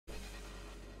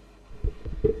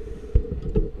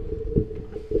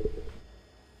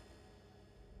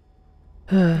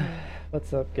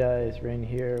What's up, guys? Rain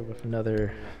here with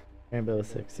another Rainbow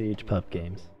Six Siege pub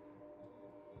games.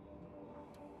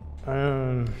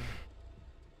 I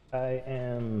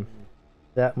am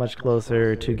that much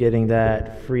closer to getting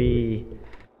that free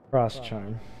cross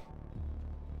charm.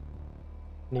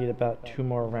 Need about 2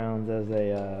 more rounds as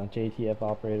a JTF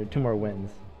operator, 2 more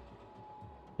wins.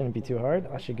 Shouldn't be too hard.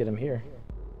 I should get him here.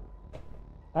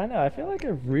 I know. I feel like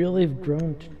I've really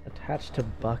grown attached to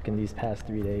Buck in these past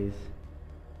 3 days.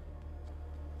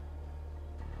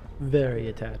 Very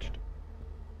attached.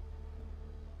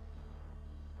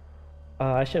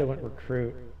 I should have went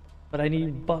recruit, but I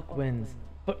need Buck wins.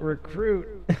 But recruit,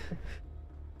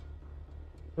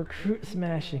 recruit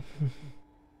smashing.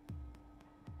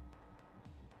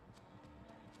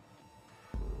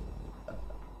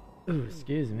 Ooh,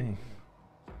 excuse me.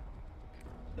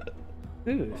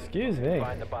 Ooh, excuse me.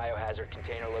 Find the biohazard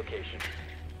container location.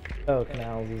 Oh,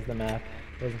 canals is the map.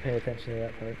 Wasn't paying attention to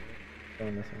that part.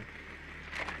 Going this one.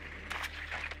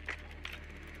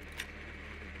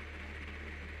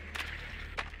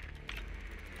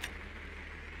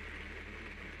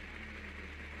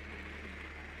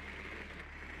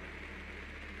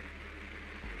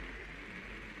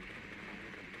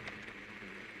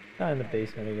 Not in the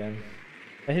basement again.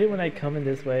 I hate it when I come in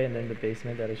this way and then the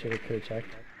basement that I could have checked.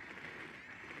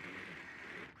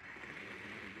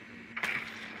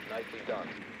 Nicely done.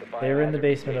 They were in the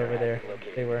basement over there.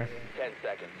 They were. 10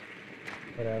 seconds.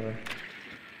 Whatever.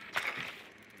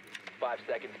 5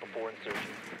 seconds before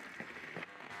insertion.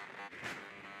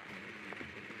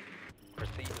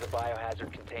 Proceed to the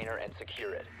biohazard container and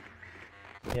secure it.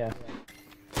 Yeah.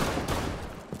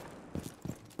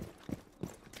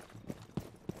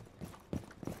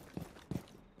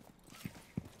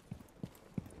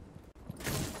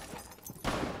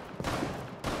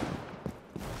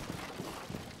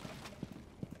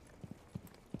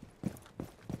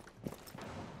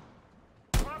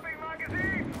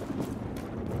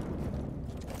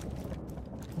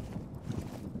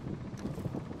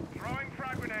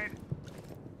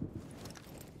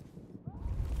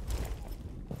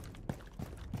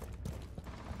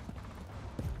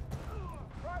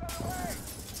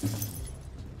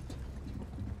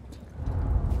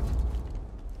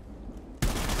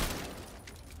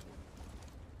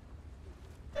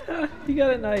 You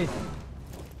got it nice.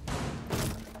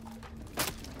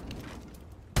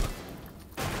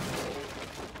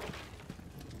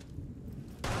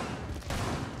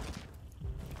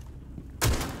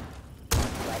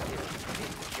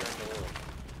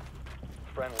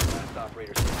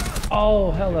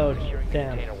 Oh, hello.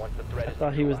 Damn. I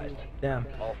thought he was. Damn.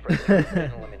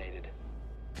 I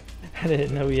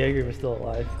didn't know Jaeger was still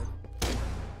alive.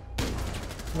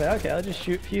 Wait, okay, I'll just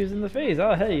shoot Fuse in the face.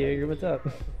 Oh, hey, Jaeger, what's up?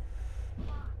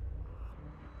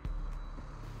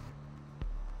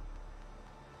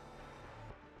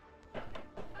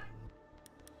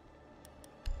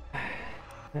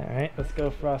 Alright, let's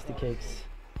go Frosty Cakes.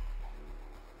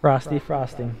 Frosty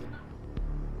frosting.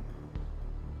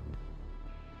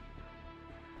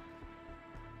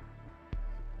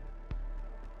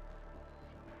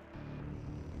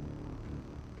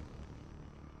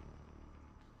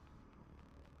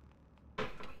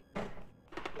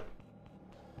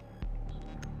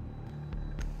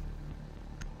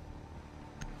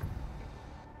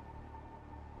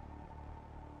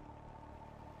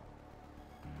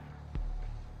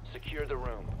 Secure the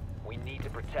room. We need to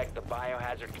protect the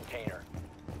biohazard container.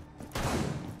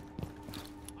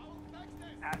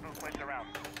 Admiral points around.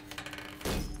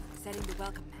 Setting the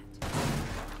welcome mat.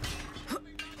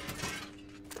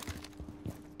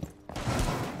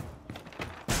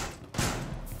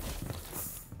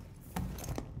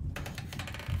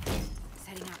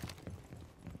 Setting up.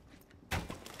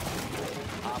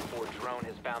 Op 4 drone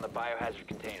has found the biohazard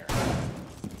container.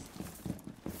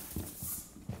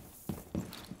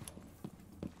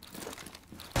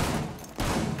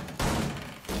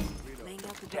 Laying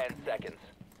out the 10 seconds.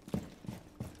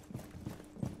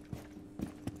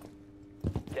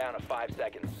 Down to 5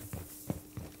 seconds.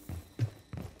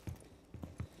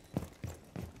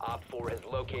 Op 4 has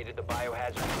located the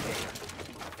biohazard container.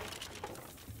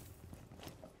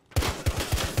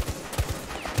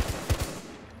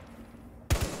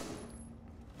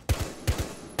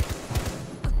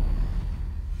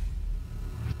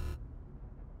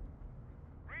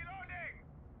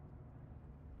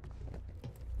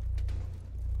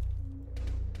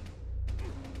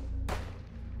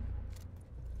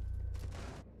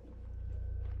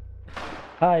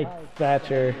 Hi,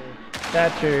 Thatcher.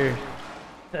 Thatcher.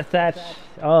 Thatch.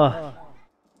 Oh.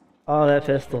 Oh, that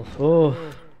pistol. Oh.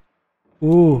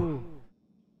 Ooh.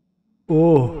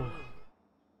 Ooh.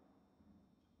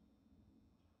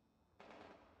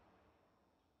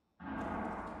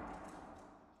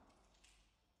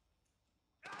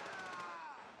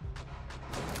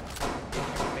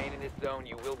 zone,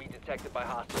 you will be detected by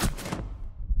hostiles.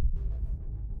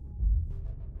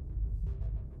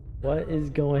 What is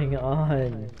going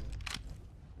on?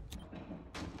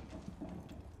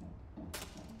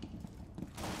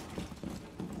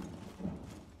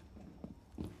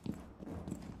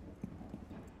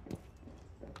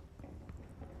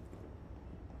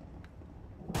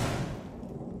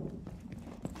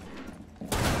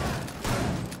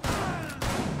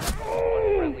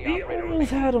 He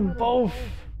almost had them both.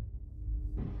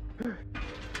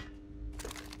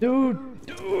 Dude,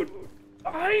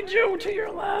 behind you to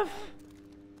your left.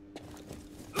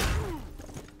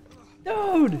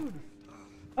 Dude.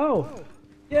 Oh,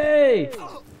 yay.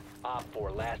 Op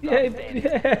 4, last Yay, op standing.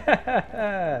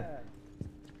 yeah.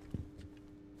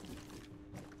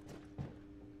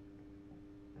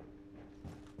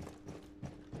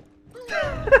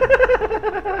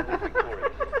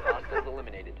 Victorious. Hostiles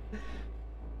eliminated.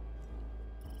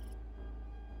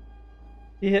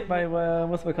 He hit my,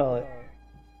 whatchamacallit.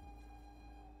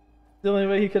 The only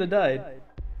way he could have died.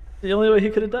 The only way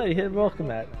he could have died, he hit welcome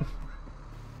mat.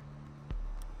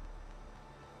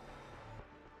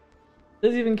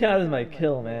 Doesn't even count as my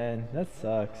kill, man. That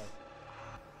sucks.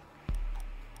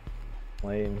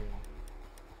 Lame.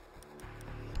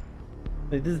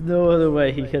 Like, there's no other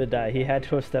way he could have died. He had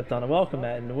to have stepped on a welcome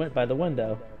mat and went by the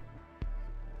window.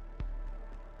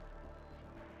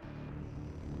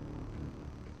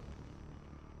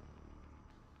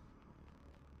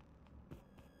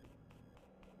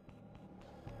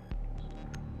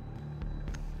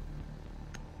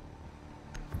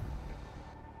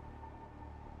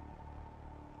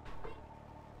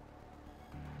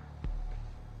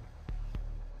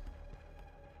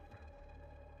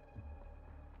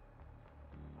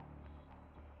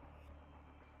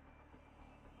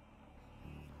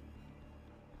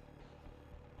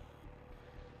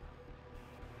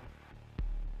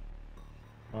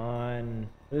 On.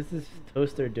 What is this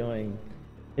toaster doing?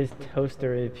 His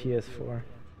toaster is PS4.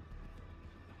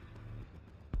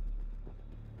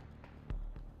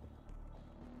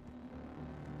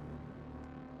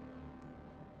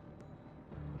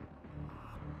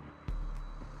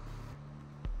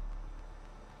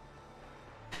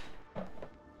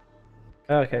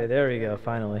 Okay, there we go,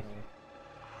 finally.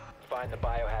 Find the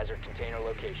biohazard container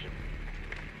location.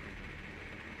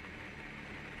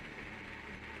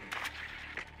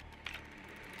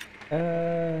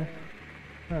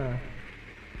 Huh.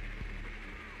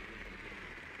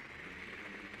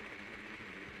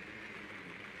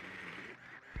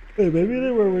 Hey, maybe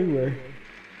they're where we were.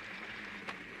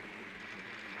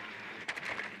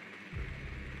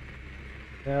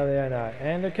 No, they are not.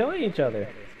 And they're killing each other.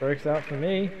 This works out for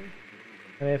me.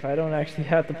 I mean, if I don't actually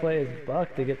have to play as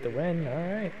Buck to get the win,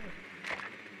 alright.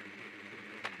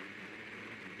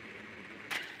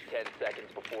 10 seconds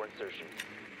before insertion.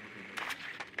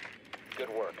 Good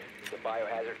work. The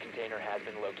biohazard container has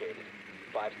been located.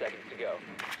 5 seconds to go.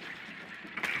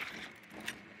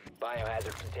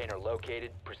 Biohazard container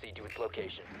located. Proceed to its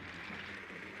location.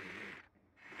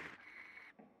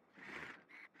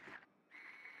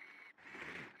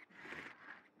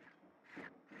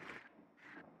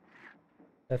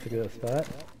 That's a good spot.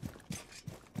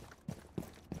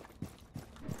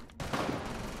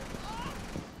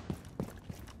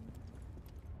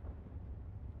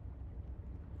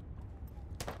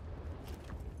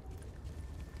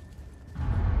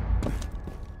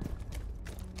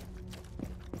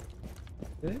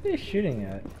 What are they shooting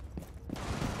at?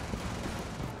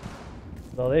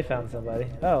 Well, they found somebody.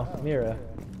 Oh, Mira.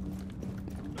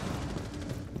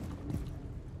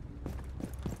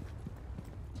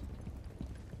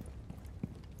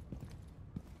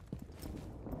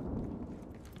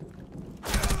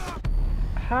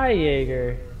 Hi,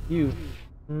 Jaeger. You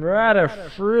rada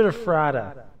fruta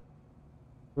frada.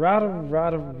 Rada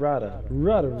rada rada.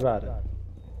 Rada rada.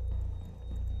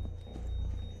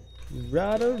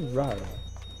 Rada rada.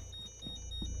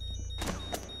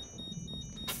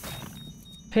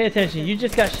 Pay attention, you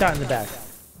just got shot in the back.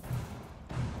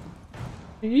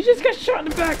 You just got shot in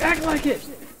the back, act like it!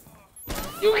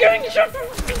 You getting shot!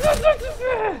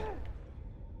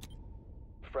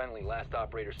 Friendly, last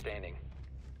operator standing.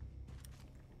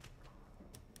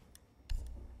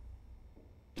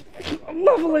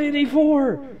 Level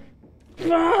 84!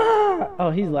 Ah!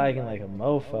 Oh, he's lagging like a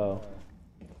mofo.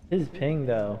 His ping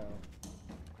though.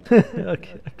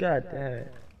 Okay, god damn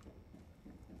it.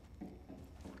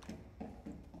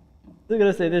 I was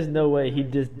gonna say there's no way he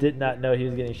just did not know he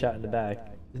was getting shot in the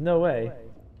back. There's no way.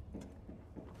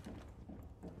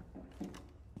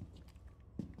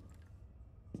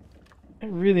 I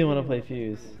really want to play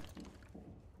Fuse.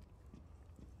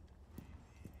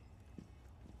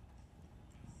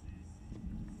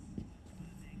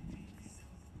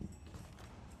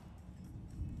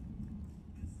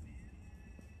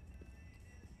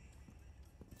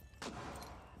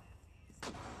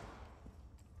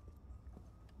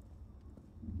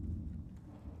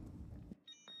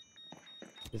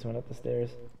 Just went up the stairs.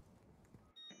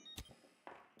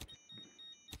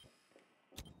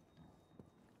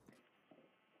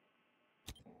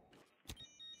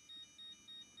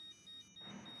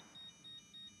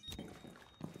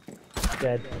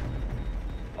 Dead.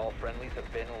 All friendlies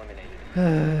have been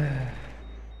eliminated.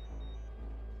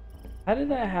 How did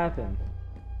that happen?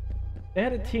 They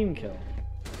had a team kill.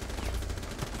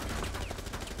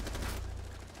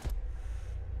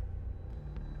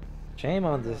 Shame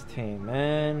on this team,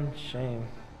 man. Shame.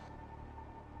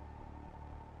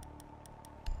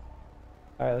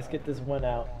 Alright, let's get this win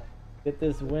out. Get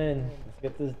this win. Let's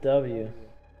get this W.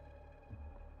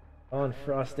 On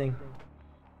Frosting.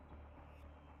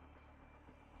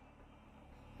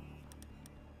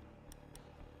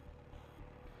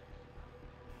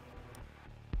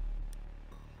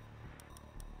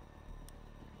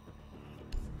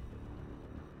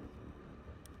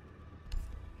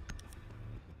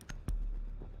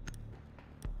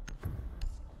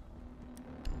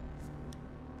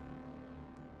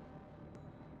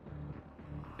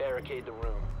 Barricade the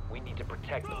room. We need to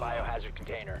protect the biohazard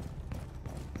container.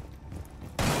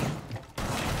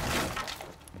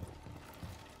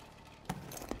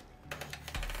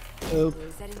 Oop.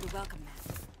 Setting the welcome mat.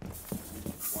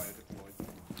 Wire deployed.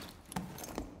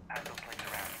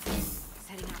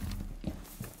 Setting up.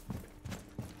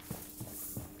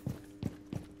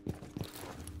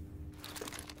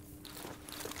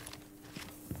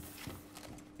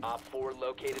 Op 4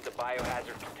 located the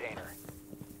biohazard container.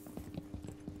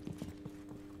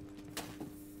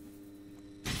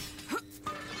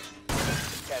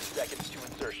 Seconds to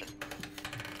insertion.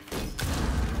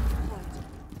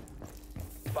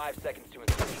 5 seconds to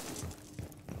insertion.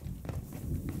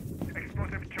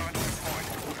 Explosive charge deployed.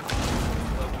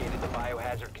 Located the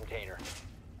biohazard container.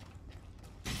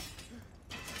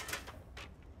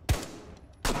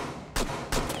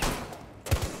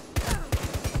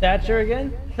 Thatcher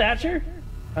again? Thatcher?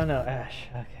 Oh no, Ash.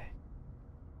 Okay.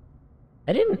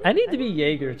 I need to be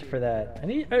Jaeger for that.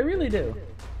 I really do.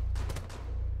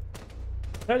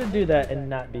 Try to do that and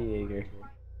not be Jaeger.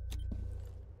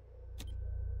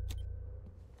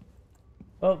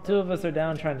 Well, 2 of us are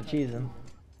down trying to cheese him.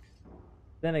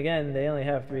 Then again, they only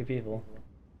have 3 people.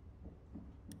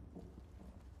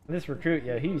 This recruit,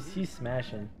 yo, he's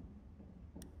smashing.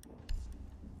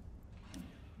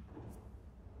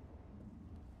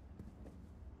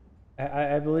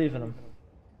 I believe in him.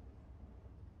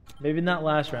 Maybe not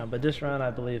last round, but this round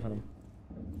I believe in him.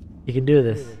 He can do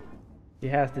this. He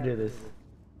has to do this.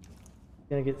 He's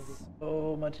gonna get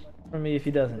so much from me if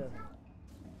he doesn't.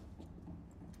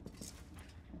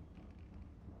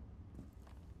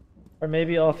 Or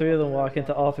maybe all 3 of them walk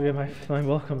into all 3 of my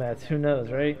welcome mats. Who knows,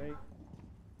 right?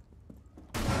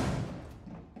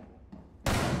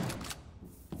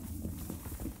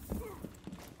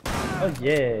 Oh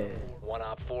yeah. 1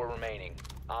 Op 4 remaining.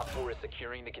 Op 4 is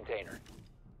securing the container.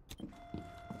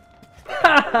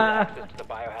 Access to the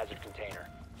biohazard container.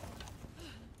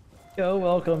 Go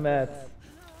welcome mats.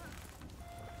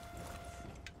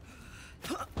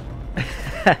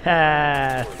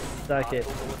 Suck it.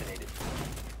 Hostiles eliminated.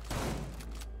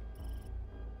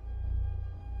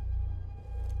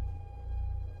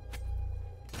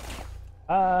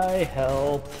 I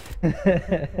helped.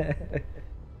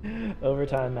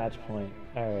 Overtime match point.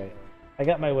 Alright. I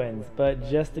got my wins, but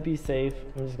just to be safe,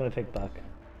 I'm just gonna pick Buck.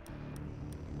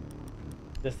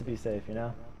 Just to be safe, you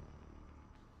know?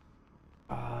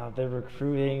 Ah, they're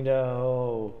recruiting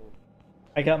though.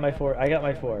 I got my 4. I got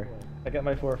my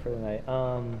 4 for the night.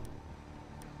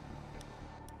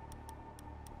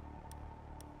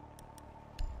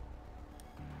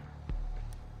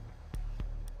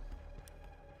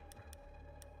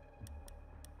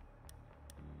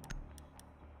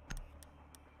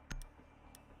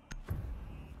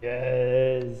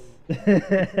 Yes.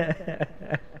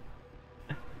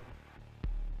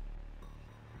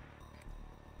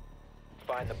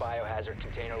 Find the biohazard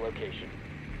container location.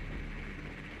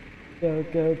 Go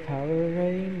go Power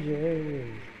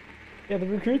Rangers. Yeah, the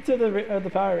recruits are the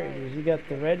Power Rangers. You got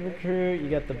the red recruit, you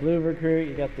got the blue recruit,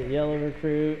 you got the yellow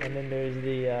recruit, and then there's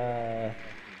the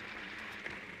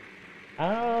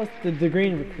I don't know, the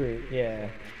green recruit. Yeah.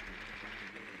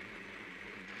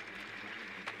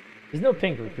 There's no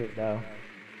pink recruit though.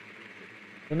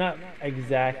 They're not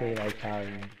exactly like Power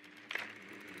Rangers.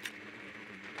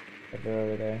 But they're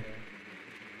over there.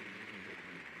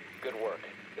 Good work.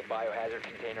 The biohazard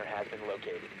container has been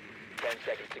located. 10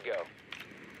 seconds to go.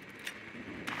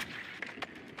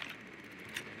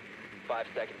 5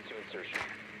 seconds to insertion.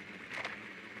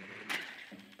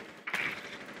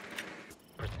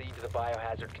 Proceed to the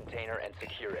biohazard container and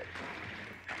secure it.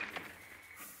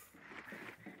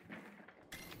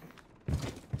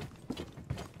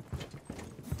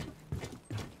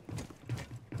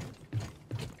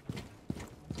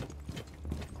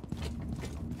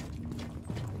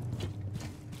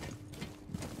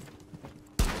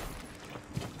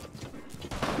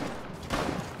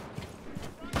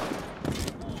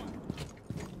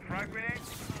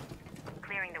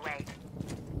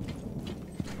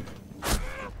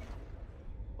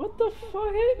 the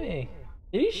fuck hit me?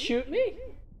 Did he shoot me?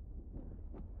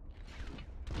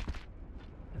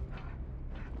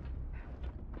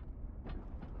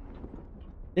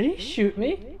 Did he shoot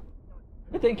me?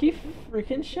 I think he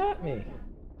freaking shot me.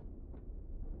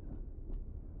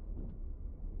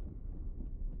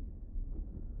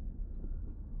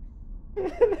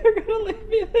 They're gonna leave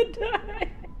me to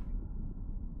die.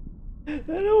 I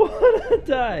don't wanna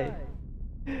die.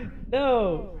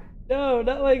 No, no,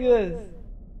 not like this.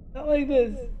 Not like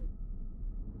this.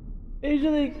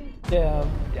 Major League. Damn.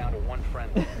 Down to one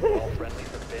friendly. All friendlies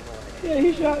have been eliminated. Yeah,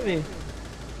 he shot me.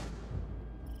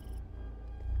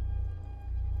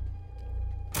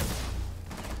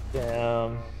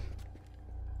 Damn.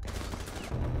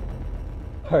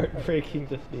 Heartbreaking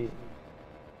defeat.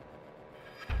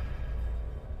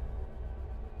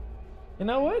 You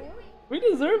know what? We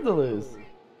deserve to lose.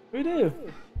 We do.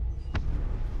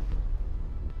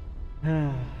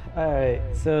 Alright,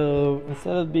 so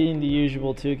instead of being the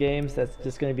usual 2 games, that's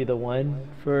just going to be the one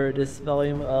for this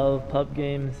volume of pub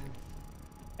games.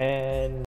 And